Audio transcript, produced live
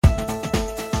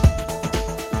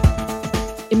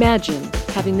Imagine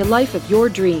having the life of your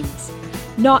dreams.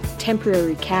 Not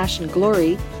temporary cash and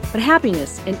glory, but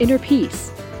happiness and inner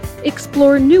peace.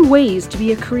 Explore new ways to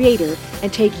be a creator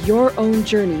and take your own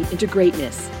journey into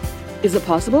greatness. Is it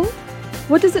possible?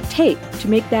 What does it take to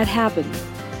make that happen?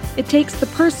 It takes the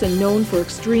person known for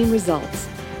extreme results.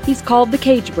 He's called the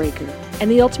cage breaker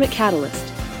and the ultimate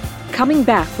catalyst. Coming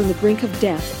back from the brink of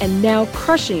death and now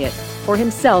crushing it for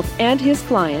himself and his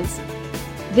clients,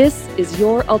 this is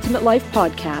Your Ultimate Life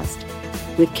Podcast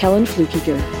with Kellen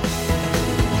Flukiger.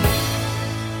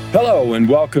 Hello and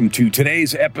welcome to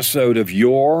today's episode of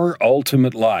Your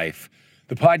Ultimate Life,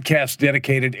 the podcast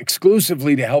dedicated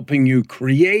exclusively to helping you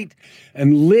create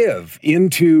and live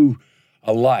into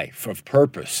a life of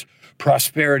purpose,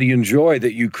 prosperity, and joy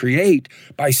that you create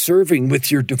by serving with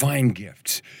your divine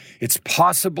gifts. It's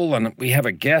possible, and we have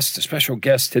a special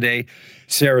guest today,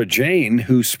 Sarah Jane,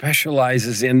 who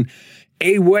specializes in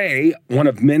a way, one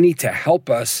of many, to help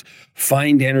us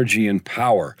find energy and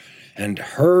power. And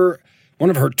one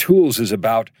of her tools is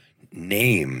about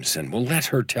names, and we'll let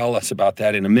her tell us about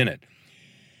that in a minute.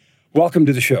 Welcome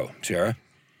to the show, Sarah.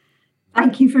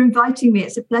 Thank you for inviting me.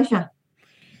 It's a pleasure.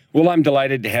 Well, I'm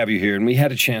delighted to have you here, and we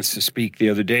had a chance to speak the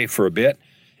other day for a bit,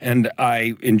 and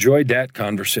I enjoyed that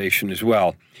conversation as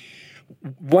well.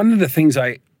 One of the things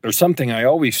something I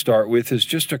always start with is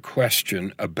just a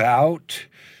question about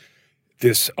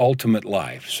this ultimate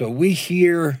life. So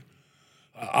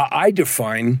I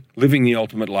define living the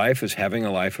ultimate life as having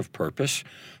a life of purpose,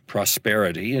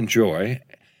 prosperity, and joy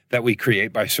that we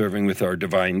create by serving with our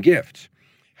divine gifts.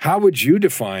 How would you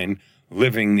define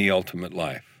living the ultimate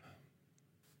life?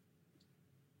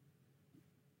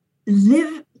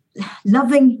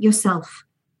 Loving yourself,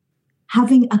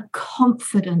 having a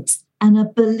confidence and a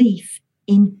belief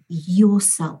in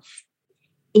yourself,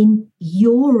 in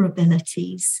your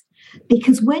abilities.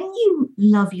 Because when you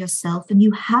love yourself and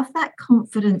you have that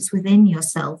confidence within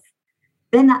yourself,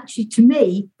 then actually, to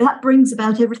me, that brings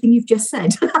about everything you've just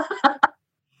said.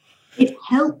 It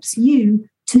helps you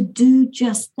to do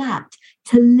just that,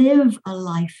 to live a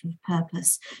life of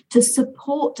purpose, to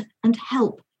support and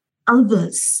help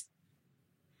others,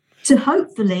 to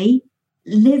hopefully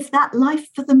live that life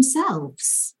for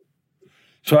themselves.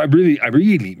 So I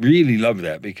really love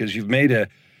that, because you've made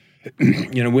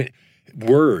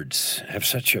words have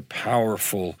such a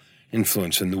powerful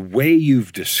influence, and the way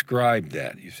you've described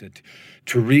that, you said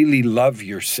to really love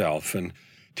yourself, and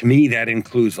to me that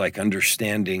includes like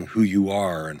understanding who you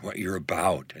are and what you're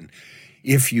about. And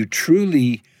if you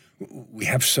truly, we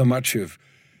have so much of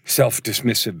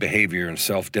self-dismissive behavior and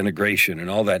self-denigration and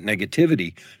all that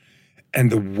negativity,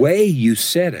 and the way you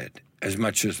said it, as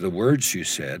much as the words you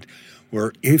said,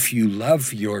 were if you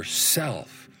love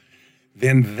yourself,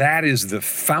 then that is the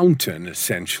fountain,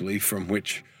 essentially, from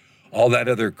which all that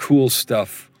other cool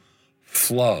stuff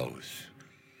flows.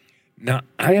 Now,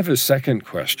 I have a second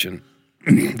question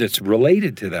that's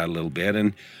related to that a little bit.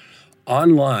 And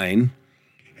online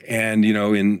and,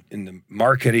 in the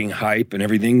marketing hype and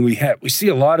everything, we see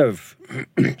a lot of,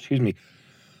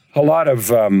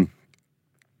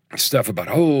 stuff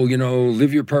about,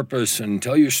 live your purpose and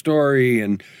tell your story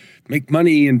and make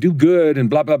money and do good and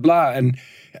blah, blah, blah. And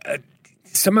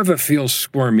some of it feels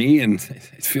squirmy, and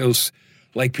it feels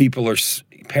like people are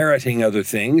parroting other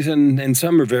things, and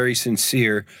some are very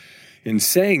sincere in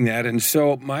saying that. And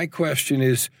so my question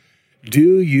is,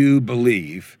 do you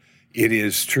believe it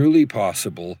is truly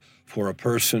possible for a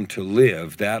person to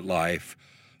live that life,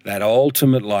 that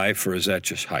ultimate life, or is that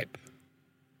just hype?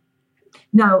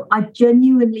 No, I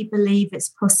genuinely believe it's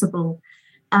possible.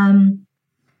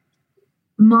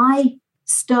 My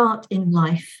start in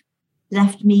life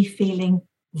left me feeling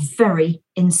very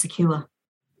insecure,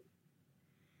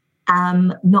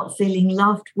 not feeling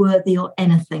loved, worthy, or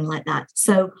anything like that.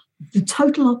 So the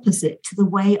total opposite to the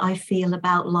way I feel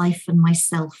about life and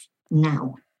myself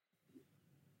now.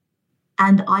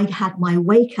 And I had my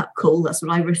wake-up call, that's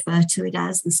what I refer to it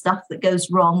as, the stuff that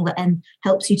goes wrong and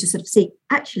helps you to sort of see,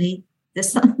 actually,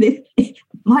 there's something,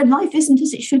 my life isn't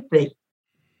as it should be.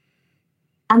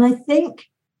 And I think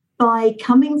by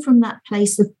coming from that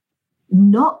place of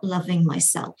not loving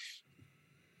myself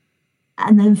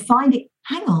and then finding,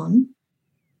 hang on,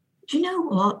 do you know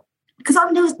what? Because I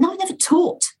was never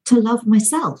taught to love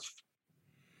myself.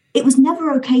 It was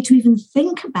never okay to even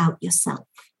think about yourself.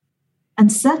 And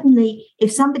certainly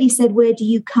if somebody said, where do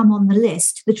you come on the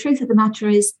list? The truth of the matter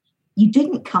is you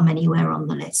didn't come anywhere on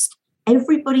the list.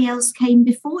 Everybody else came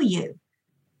before you.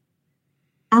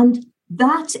 And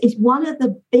that is one of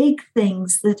the big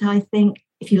things that I think,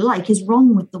 if you like, is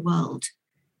wrong with the world.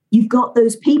 You've got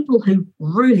those people who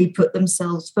really put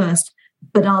themselves first,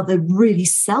 but are the really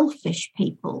selfish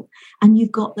people. And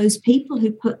you've got those people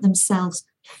who put themselves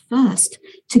first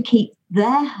to keep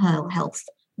their health,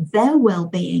 their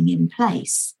well-being in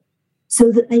place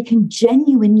so that they can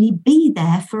genuinely be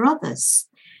there for others.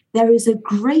 There is a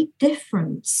great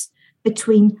difference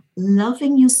between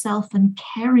loving yourself and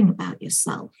caring about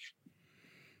yourself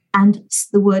and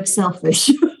the word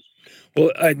selfish.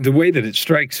 Well, the way that it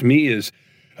strikes me is,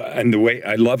 and the way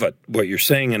I love it, what you're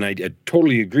saying, and I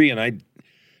totally agree, and I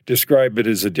describe it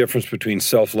as a difference between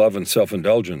self-love and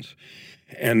self-indulgence.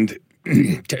 And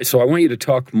so I want you to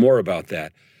talk more about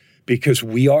that, because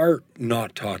we are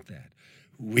not taught that.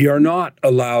 We are not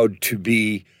allowed to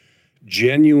be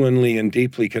genuinely and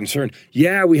deeply concerned.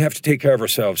 Yeah, we have to take care of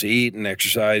ourselves, eat and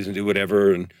exercise and do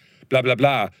whatever and blah, blah,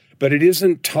 blah. But it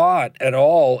isn't taught at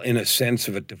all in a sense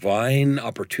of a divine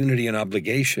opportunity and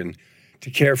obligation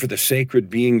to care for the sacred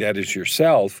being that is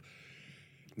yourself,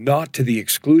 not to the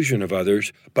exclusion of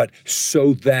others, but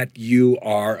so that you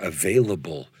are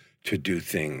available to do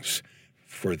things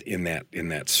in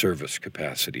that service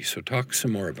capacity. So talk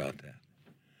some more about that.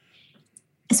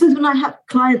 I suppose when I have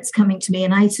clients coming to me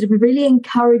and I sort of really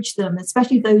encourage them,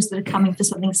 especially those that are coming for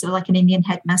something sort of like an Indian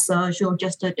head massage or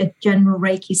just a general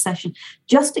Reiki session,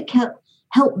 just to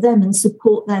help them and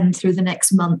support them through the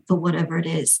next month or whatever it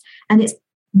is. And it's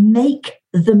make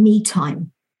the me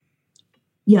time.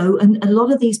 And a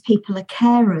lot of these people are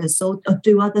carers or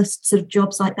do other sort of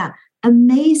jobs like that.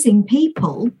 Amazing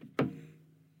people,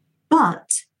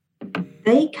 but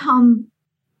they come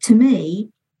to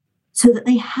me so that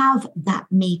they have that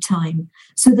me time,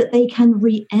 so that they can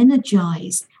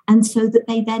re-energize, and so that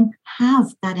they then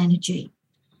have that energy.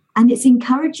 And it's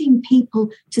encouraging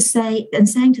people to say and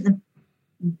saying to them,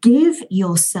 give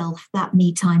yourself that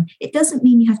me time. It doesn't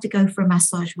mean you have to go for a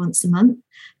massage once a month.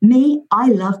 Me, I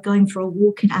love going for a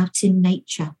walk out in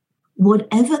nature,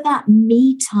 whatever that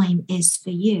me time is for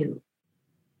you.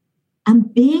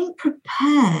 And being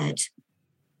prepared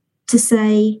to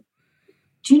say,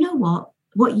 do you know what?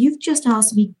 What you've just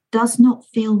asked me does not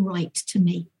feel right to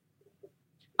me.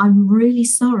 I'm really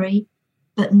sorry,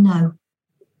 but no.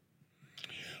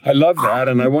 I love that,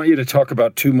 and I want you to talk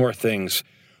about two more things.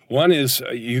 One is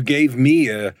you gave me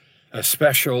a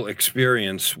special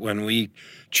experience when we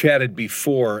chatted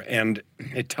before, and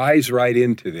it ties right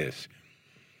into this.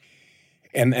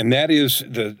 And that is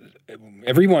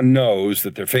everyone knows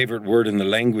that their favorite word in the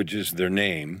language is their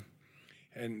name.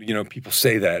 And, people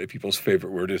say that people's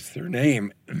favorite word is their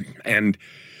name. And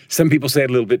some people say it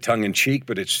a little bit tongue-in-cheek,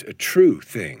 but it's a true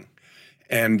thing.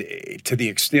 And to the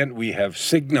extent we have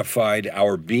signified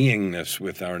our beingness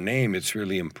with our name, it's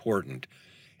really important.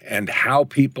 And how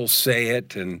people say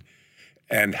it and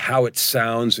how it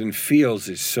sounds and feels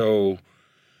is so,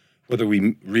 whether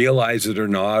we realize it or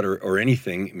not or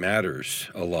anything, matters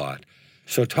a lot.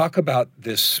 So talk about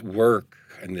this work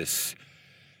and this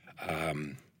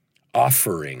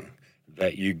offering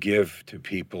that you give to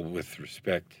people with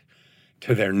respect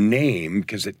to their name,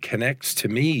 because it connects to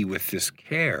me with this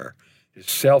care,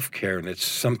 this self-care, and it's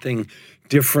something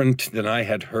different than I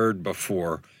had heard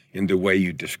before in the way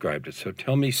you described it. So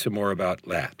tell me some more about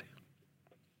that.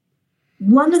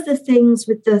 One of the things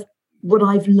with what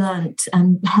I've learned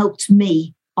and helped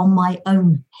me on my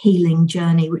own healing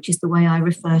journey, which is the way I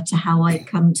refer to how I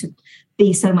come to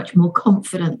be so much more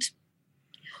confident,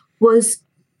 was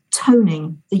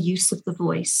toning the use of the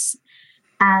voice.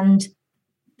 And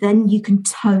then you can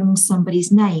tone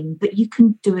somebody's name, but you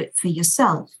can do it for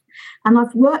yourself. And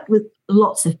I've worked with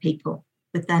lots of people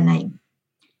with their name.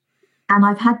 And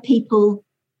I've had people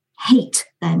hate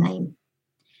their name,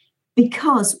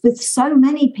 because with so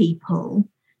many people,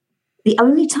 the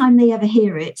only time they ever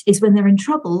hear it is when they're in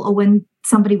trouble or when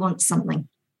somebody wants something.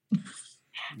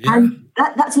 Yeah. And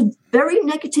that's a very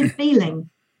negative feeling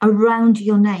around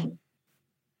your name.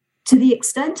 To the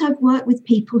extent I've worked with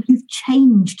people who've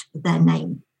changed their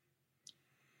name.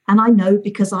 And I know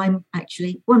because I'm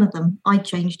actually one of them. I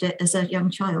changed it as a young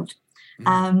child,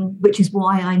 which is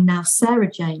why I'm now Sarah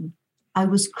Jane. I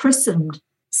was christened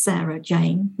Sarah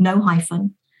Jane, no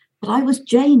hyphen, but I was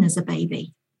Jane as a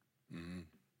baby. Mm-hmm.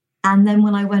 And then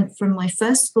when I went from my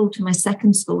first school to my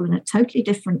second school in a totally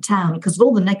different town, because of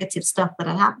all the negative stuff that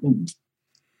had happened,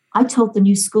 I told the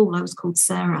new school I was called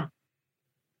Sarah.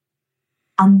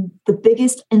 And the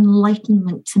biggest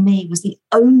enlightenment to me was the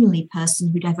only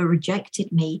person who'd ever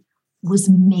rejected me was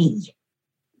me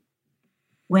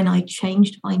when I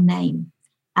changed my name.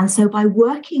 And so by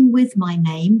working with my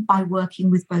name, by working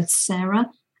with both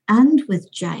Sarah and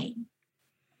with Jane,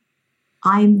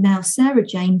 I'm now Sarah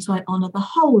Jane, so I honor the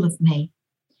whole of me.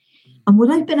 And what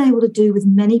I've been able to do with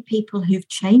many people who've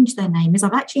changed their name is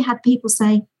I've actually had people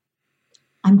say,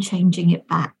 I'm changing it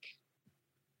back.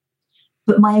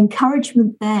 But my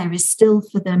encouragement there is still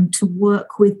for them to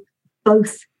work with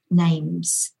both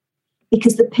names,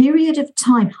 because the period of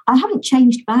time, I haven't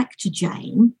changed back to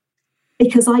Jane,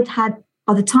 because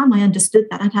by the time I understood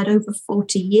that, I'd had over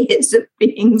 40 years of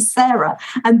being Sarah.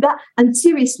 And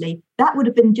seriously, that would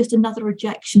have been just another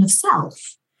rejection of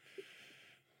self.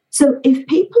 So if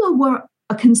people are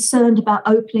concerned about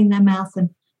opening their mouth, and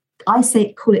I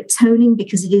call it toning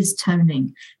because it is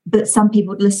toning, but some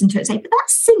people would listen to it and say, but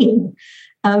that's singing.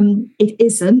 It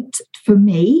isn't for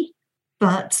me,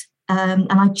 but,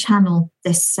 and I channel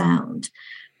this sound.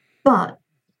 But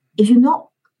if you're not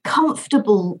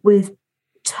comfortable with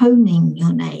toning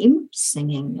your name,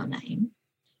 singing your name,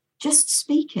 just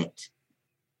speak it.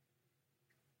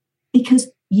 Because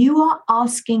you are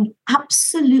asking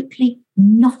absolutely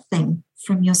nothing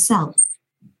from yourself.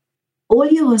 All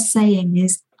you are saying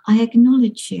is, I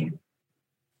acknowledge you.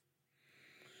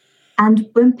 And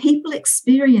when people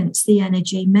experience the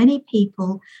energy, many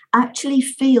people actually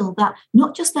feel that,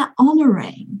 not just that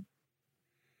honoring,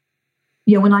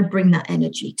 when I bring that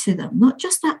energy to them, not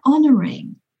just that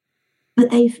honoring, but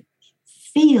they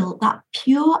feel that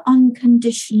pure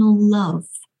unconditional love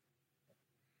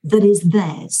that is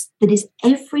theirs, that is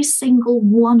every single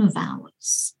one of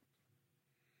ours.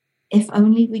 If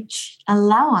only we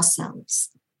allow ourselves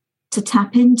to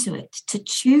tap into it, to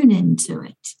tune into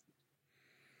it.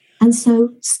 And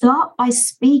so start by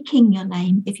speaking your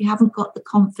name if you haven't got the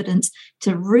confidence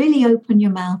to really open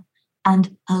your mouth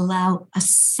and allow a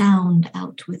sound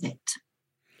out with it.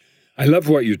 I love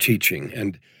what you're teaching,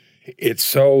 and it's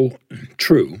so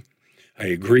true. I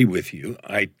agree with you.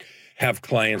 I have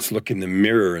clients look in the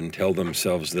mirror and tell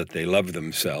themselves that they love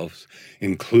themselves,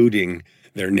 including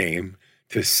their name,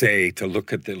 to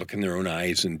look in their own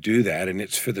eyes and do that. And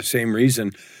it's for the same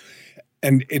reason.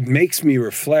 And it makes me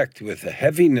reflect with a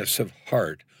heaviness of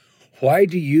heart. Why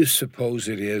do you suppose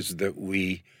it is that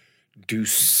we do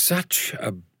such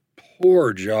a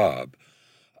poor job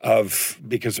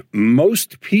because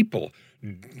most people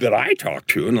that I talk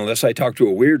to, and unless I talk to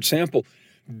a weird sample,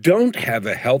 don't have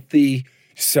a healthy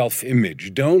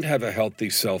self-image, don't have a healthy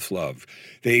self-love.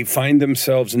 They find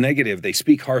themselves negative. They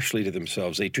speak harshly to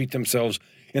themselves. They treat themselves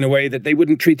in a way that they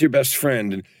wouldn't treat their best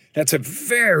friend. And that's a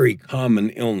very common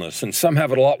illness. And some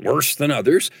have it a lot worse than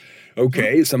others.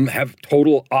 Okay, some have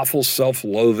total awful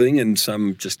self-loathing and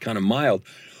some just kind of mild.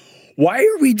 Why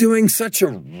are we doing such a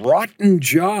rotten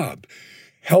job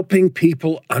helping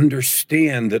people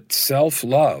understand that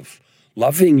self-love,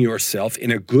 loving yourself in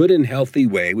a good and healthy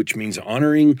way, which means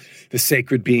honoring the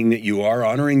sacred being that you are,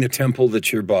 honoring the temple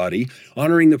that's your body,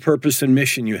 honoring the purpose and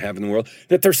mission you have in the world,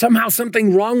 that there's somehow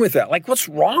something wrong with that? Like, what's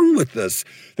wrong with us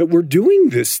that we're doing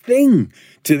this thing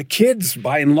to the kids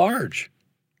by and large?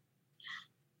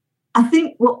 I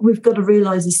think what we've got to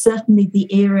realize is certainly the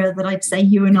era that I'd say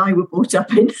you and I were brought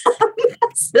up in.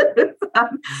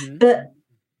 But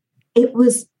it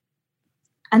was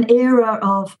an era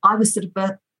of, I was sort of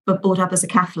brought up as a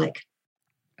Catholic.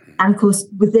 And of course,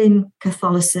 within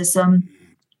Catholicism,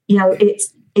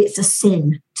 it's a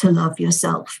sin to love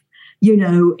yourself.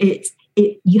 You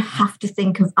have to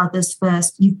think of others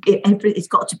first. It's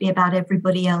got to be about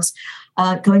everybody else.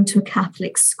 Going to a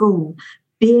Catholic school,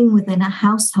 being within a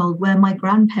household where my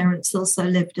grandparents also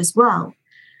lived as well.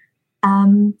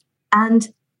 And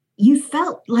you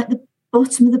felt like the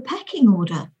bottom of the pecking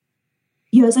order.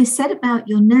 As I said about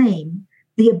your name,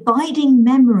 the abiding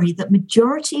memory that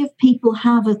majority of people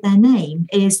have of their name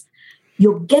is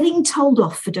you're getting told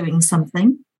off for doing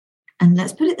something. And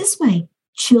let's put it this way,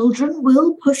 children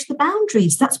will push the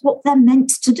boundaries. That's what they're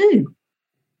meant to do.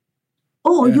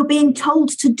 Or you're being told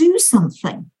to do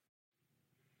something.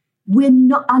 We're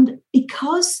not, and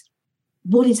because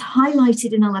what is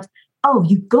highlighted in our lives, oh,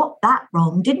 you got that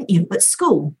wrong, didn't you? At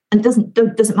school, and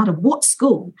it doesn't matter what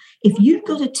school. If you've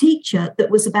got a teacher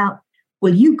that was about,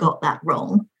 well, you got that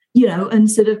wrong,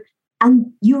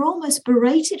 and you're almost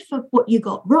berated for what you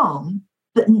got wrong,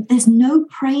 but there's no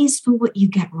praise for what you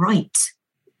get right.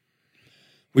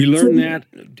 We learn that,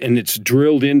 and it's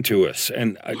drilled into us.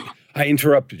 And I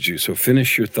interrupted you, so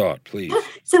finish your thought, please.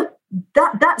 So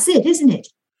that's it, isn't it?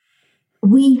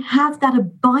 We have that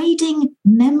abiding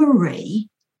memory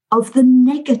of the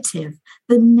negative.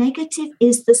 The negative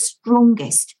is the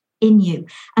strongest in you.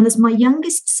 And as my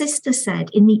youngest sister said,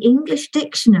 in the English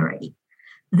dictionary,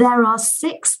 there are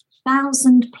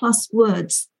 6,000 plus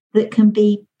words that can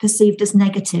be perceived as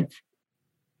negative,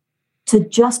 to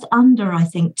just under, I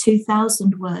think,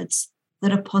 2,000 words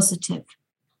that are positive.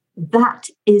 That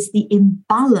is the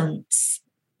imbalance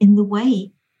in the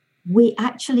way we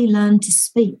actually learn to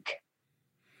speak.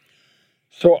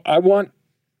 So I want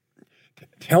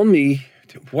Tell me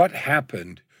what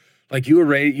happened. Like you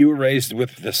were raised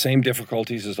with the same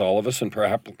difficulties as all of us, and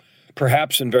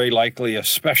perhaps and very likely a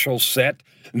special set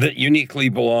that uniquely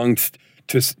belonged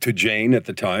to Jane at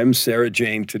the time, Sarah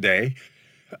Jane today.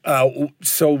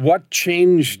 So what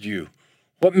changed you?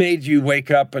 What made you wake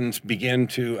up and begin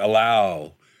to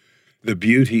allow the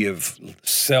beauty of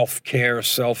self-care,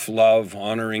 self-love,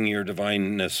 honoring your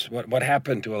divineness? What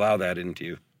happened to allow that into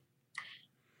you?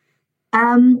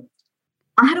 I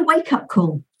had a wake-up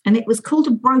call, and it was called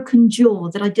a broken jaw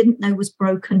that I didn't know was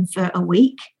broken for a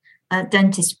week. A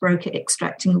dentist broke it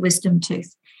extracting a wisdom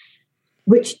tooth,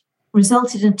 which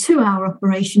resulted in a 2-hour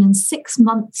operation and 6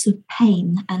 months of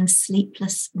pain and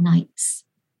sleepless nights.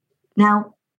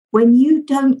 Now, when you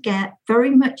don't get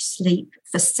very much sleep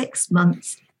for 6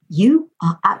 months, you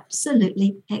are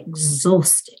absolutely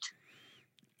exhausted.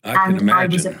 I can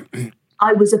imagine.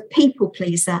 I was a people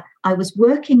pleaser. I was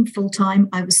working full-time.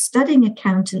 I was studying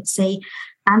accountancy,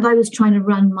 and I was trying to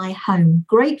run my home.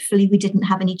 Gratefully, we didn't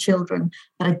have any children,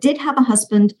 but I did have a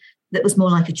husband that was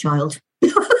more like a child.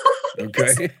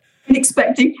 Okay. And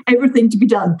expecting everything to be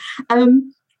done.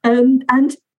 And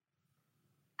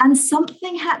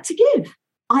something had to give.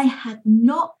 I had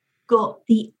not got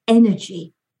the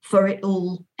energy for it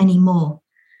all anymore.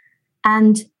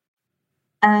 And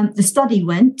the study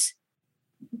went.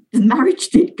 The marriage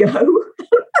did go,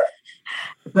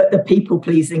 but the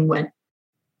people-pleasing went.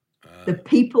 The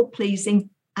people-pleasing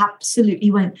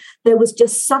absolutely went. There was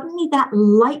just suddenly that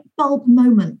light bulb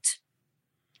moment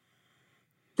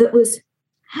that was,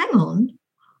 hang on,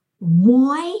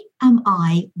 why am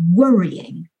I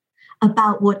worrying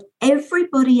about what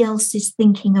everybody else is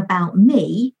thinking about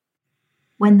me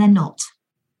when they're not?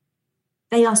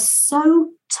 They are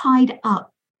so tied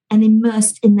up and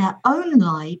immersed in their own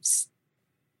lives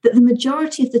that the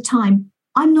majority of the time,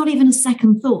 I'm not even a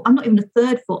second thought. I'm not even a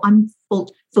third thought. I'm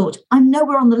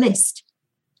nowhere on the list.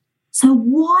 So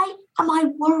why am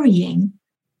I worrying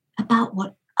about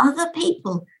what other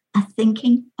people are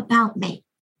thinking about me?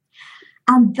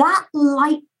 And that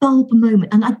light bulb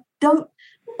moment, and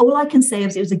all I can say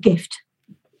is it was a gift.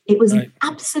 It was an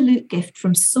absolute gift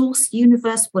from source,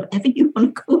 universe, whatever you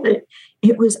want to call it.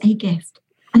 It was a gift.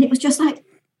 And it was just like,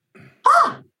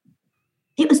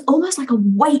 it was almost like a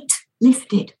weight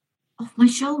lifted off my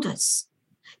shoulders.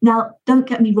 Now, don't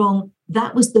get me wrong,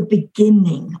 that was the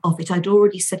beginning of it. I'd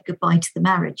already said goodbye to the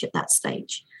marriage at that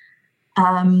stage.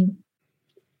 And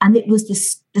it was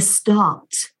the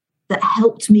start that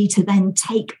helped me to then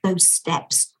take those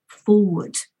steps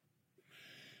forward.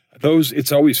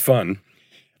 It's always fun,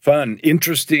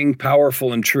 interesting,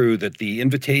 powerful, and true that the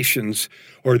invitations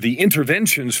or the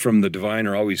interventions from the divine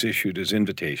are always issued as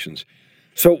invitations.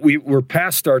 So we're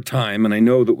past our time, and I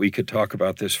know that we could talk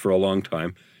about this for a long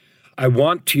time. I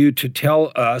want you to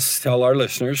tell our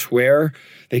listeners where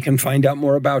they can find out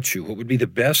more about you. What would be the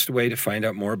best way to find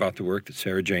out more about the work that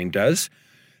Sarah Jane does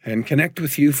and connect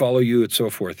with you, follow you, and so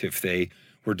forth, if they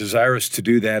were desirous to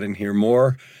do that and hear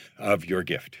more of your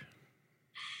gift?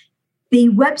 The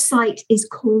website is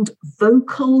called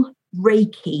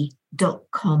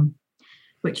vocalreiki.com,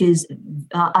 which is,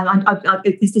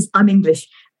 I'm English,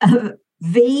 VOCALREIKI,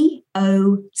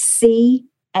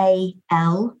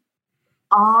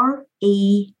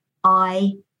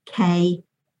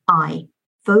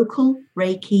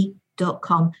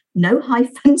 vocalreiki.com. No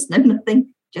hyphens, no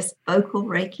nothing, just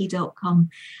vocalreiki.com.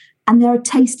 And there are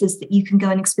tasters that you can go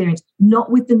and experience, not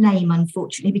with the name,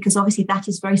 unfortunately, because obviously that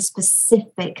is very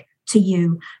specific to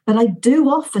you. But I do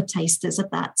offer tasters of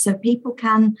that, so people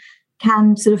can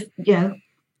sort of,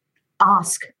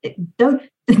 ask. Don't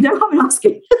know I'm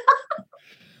asking.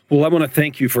 Well, I want to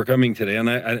thank you for coming today. And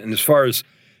as far as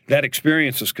that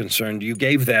experience is concerned, you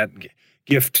gave that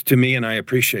gift to me, and I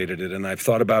appreciated it. And I've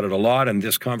thought about it a lot, and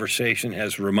this conversation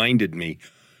has reminded me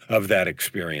of that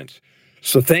experience.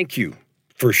 So thank you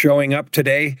for showing up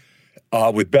today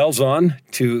with bells on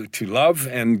to love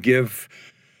and give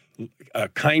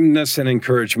kindness and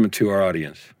encouragement to our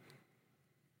audience.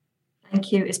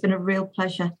 Thank you. It's been a real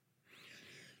pleasure.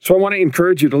 So I want to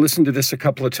encourage you to listen to this a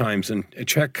couple of times and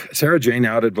check Sarah Jane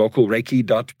out at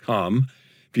vocalreiki.com,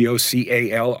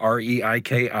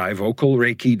 VOCALREIKI,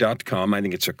 vocalreiki.com. I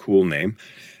think it's a cool name.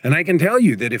 And I can tell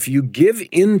you that if you give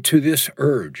into this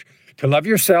urge to love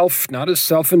yourself, not as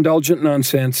self-indulgent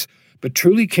nonsense, but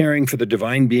truly caring for the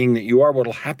divine being that you are, what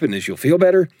will happen is you'll feel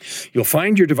better, you'll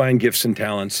find your divine gifts and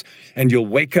talents, and you'll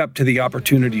wake up to the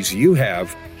opportunities you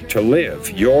have to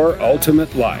live your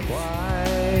ultimate life.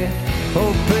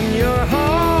 Open your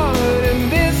heart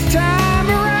and this time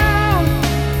around.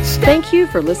 Thank you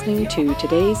for listening to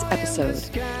today's episode.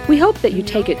 We hope that you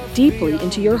take it deeply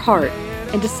into your heart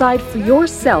and decide for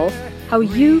yourself how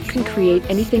you can create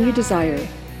anything you desire.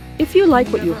 If you like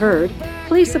what you heard,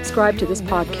 please subscribe to this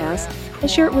podcast and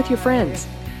share it with your friends.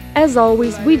 As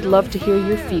always, we'd love to hear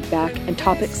your feedback and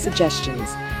topic suggestions.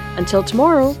 Until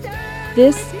tomorrow,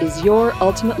 this is Your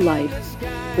Ultimate Life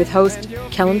with host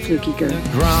Kellen Flukiger.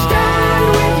 Stand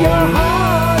with your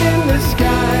heart in the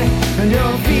sky and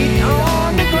your